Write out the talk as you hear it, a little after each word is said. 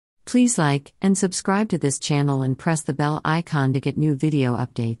Please like and subscribe to this channel and press the bell icon to get new video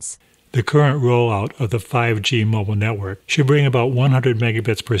updates. The current rollout of the 5G mobile network should bring about 100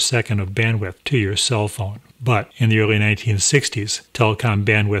 megabits per second of bandwidth to your cell phone. But in the early 1960s, telecom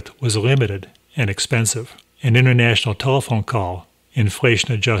bandwidth was limited and expensive. An international telephone call,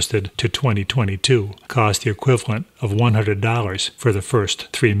 inflation adjusted to 2022, cost the equivalent of $100 for the first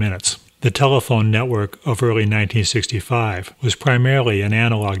 3 minutes. The telephone network of early 1965 was primarily an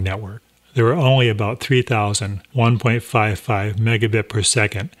analog network. There were only about 3,000 1.55 megabit per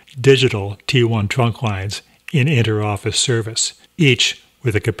second digital T1 trunk lines in inter-office service, each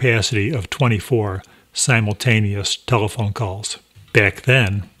with a capacity of 24 simultaneous telephone calls. Back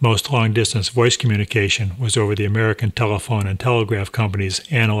then, most long-distance voice communication was over the American Telephone and Telegraph Company's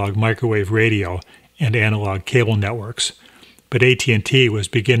analog microwave radio and analog cable networks, but AT&T was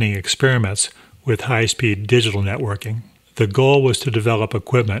beginning experiments with high-speed digital networking. The goal was to develop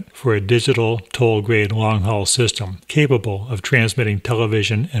equipment for a digital toll-grade long-haul system capable of transmitting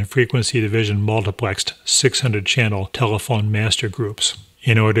television and frequency division multiplexed 600-channel telephone master groups.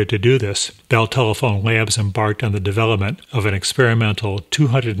 In order to do this, Bell Telephone Labs embarked on the development of an experimental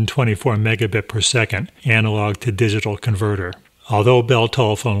 224 megabit per second analog-to-digital converter. Although Bell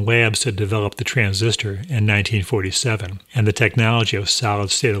Telephone Labs had developed the transistor in 1947, and the technology of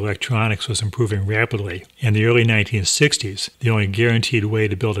solid-state electronics was improving rapidly, in the early 1960s, the only guaranteed way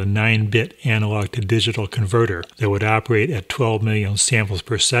to build a 9-bit analog-to-digital converter that would operate at 12 million samples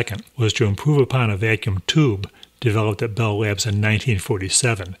per second was to improve upon a vacuum tube developed at Bell Labs in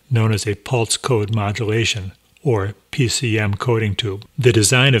 1947, known as a pulse code modulation, or PCM coding tube. The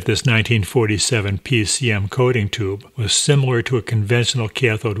design of this 1947 PCM coding tube was similar to a conventional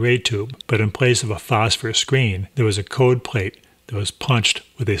cathode ray tube, but in place of a phosphor screen, there was a code plate that was punched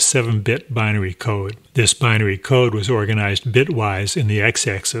with a 7-bit binary code. This binary code was organized bitwise in the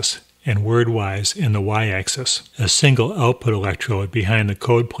x-axis and wordwise in the y-axis. A single output electrode behind the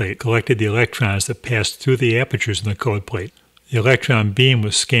code plate collected the electrons that passed through the apertures in the code plate. The electron beam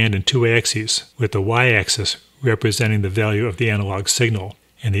was scanned in 2 axes, with the y-axis representing the value of the analog signal,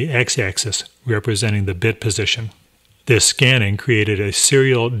 and the x-axis representing the bit position. This scanning created a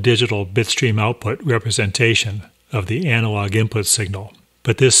serial digital bitstream output representation of the analog input signal.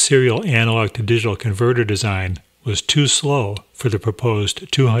 But this serial analog-to-digital converter design was too slow for the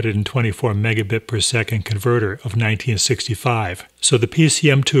proposed 224 megabit per second converter of 1965, so the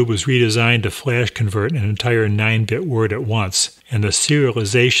PCM tube was redesigned to flash convert an entire 9-bit word at once, and the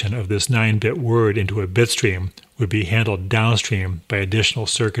serialization of this 9-bit word into a bitstream would be handled downstream by additional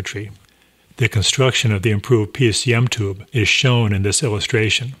circuitry. The construction of the improved PCM tube is shown in this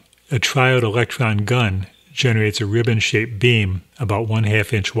illustration. A triode electron gun generates a ribbon-shaped beam about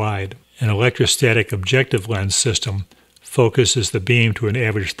 1/2 inch wide. An electrostatic objective lens system focuses the beam to an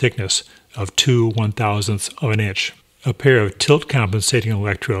average thickness of 2/1000ths of an inch. A pair of tilt-compensating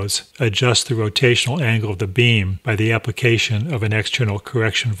electrodes adjust the rotational angle of the beam by the application of an external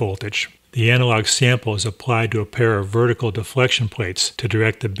correction voltage. The analog sample is applied to a pair of vertical deflection plates to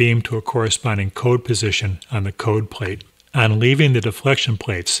direct the beam to a corresponding code position on the code plate. On leaving the deflection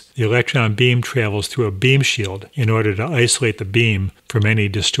plates, the electron beam travels through a beam shield in order to isolate the beam from any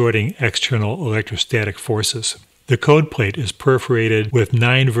distorting external electrostatic forces. The code plate is perforated with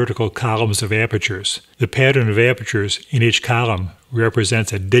 9 vertical columns of apertures. The pattern of apertures in each column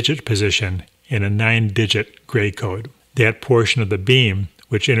represents a digit position in a 9-digit gray code. That portion of the beam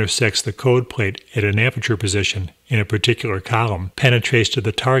which intersects the code plate at an aperture position in a particular column, penetrates to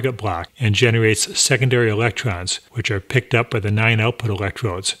the target block and generates secondary electrons, which are picked up by the 9 output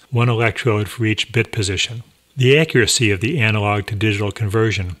electrodes, 1 electrode for each bit position. The accuracy of the analog-to-digital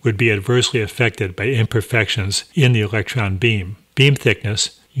conversion would be adversely affected by imperfections in the electron beam. Beam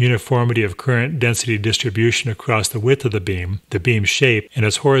thickness, uniformity of current density distribution across the width of the beam shape, and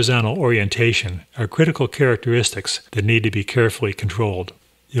its horizontal orientation are critical characteristics that need to be carefully controlled.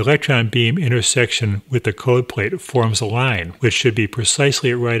 The electron beam intersection with the code plate forms a line which should be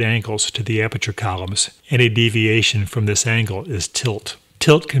precisely at right angles to the aperture columns. Any deviation from this angle is tilt.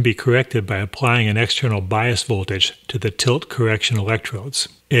 Tilt can be corrected by applying an external bias voltage to the tilt correction electrodes.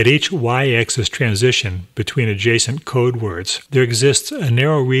 At each y-axis transition between adjacent code words, there exists a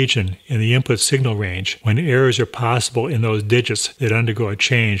narrow region in the input signal range when errors are possible in those digits that undergo a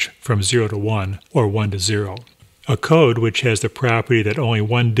change from 0 to 1 or 1 to 0. A code which has the property that only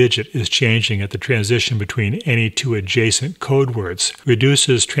 1 digit is changing at the transition between any 2 adjacent code words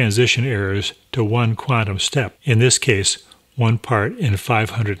reduces transition errors to 1 quantum step, in this case 1 part in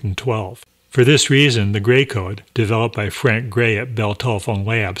 512. For this reason, the gray code, developed by Frank Gray at Bell Telephone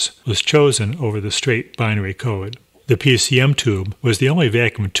Labs, was chosen over the straight binary code. The PCM tube was the only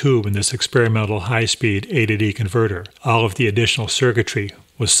vacuum tube in this experimental high-speed A to D converter. All of the additional circuitry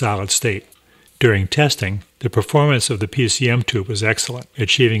was solid state. During testing, the performance of the PCM tube was excellent,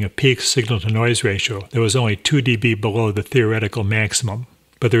 achieving a peak signal-to-noise ratio that was only 2 dB below the theoretical maximum.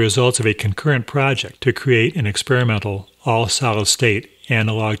 But the results of a concurrent project to create an experimental, all-solid-state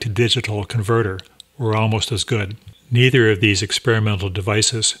analog-to-digital converter were almost as good. Neither of these experimental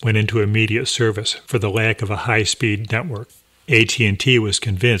devices went into immediate service for the lack of a high-speed network. AT&T was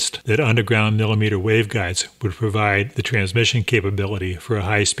convinced that underground millimeter waveguides would provide the transmission capability for a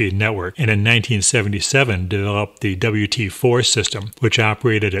high-speed network, and in 1977 developed the WT4 system, which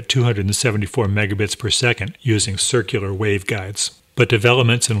operated at 274 megabits per second using circular waveguides. But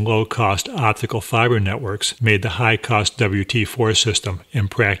developments in low-cost optical fiber networks made the high-cost WT4 system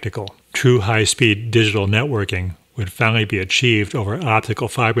impractical. True high-speed digital networking would finally be achieved over optical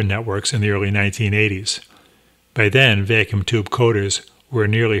fiber networks in the early 1980s. By then, vacuum tube coders were a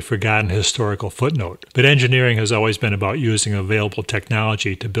nearly forgotten historical footnote, but engineering has always been about using available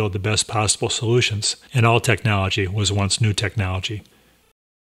technology to build the best possible solutions, and all technology was once new technology.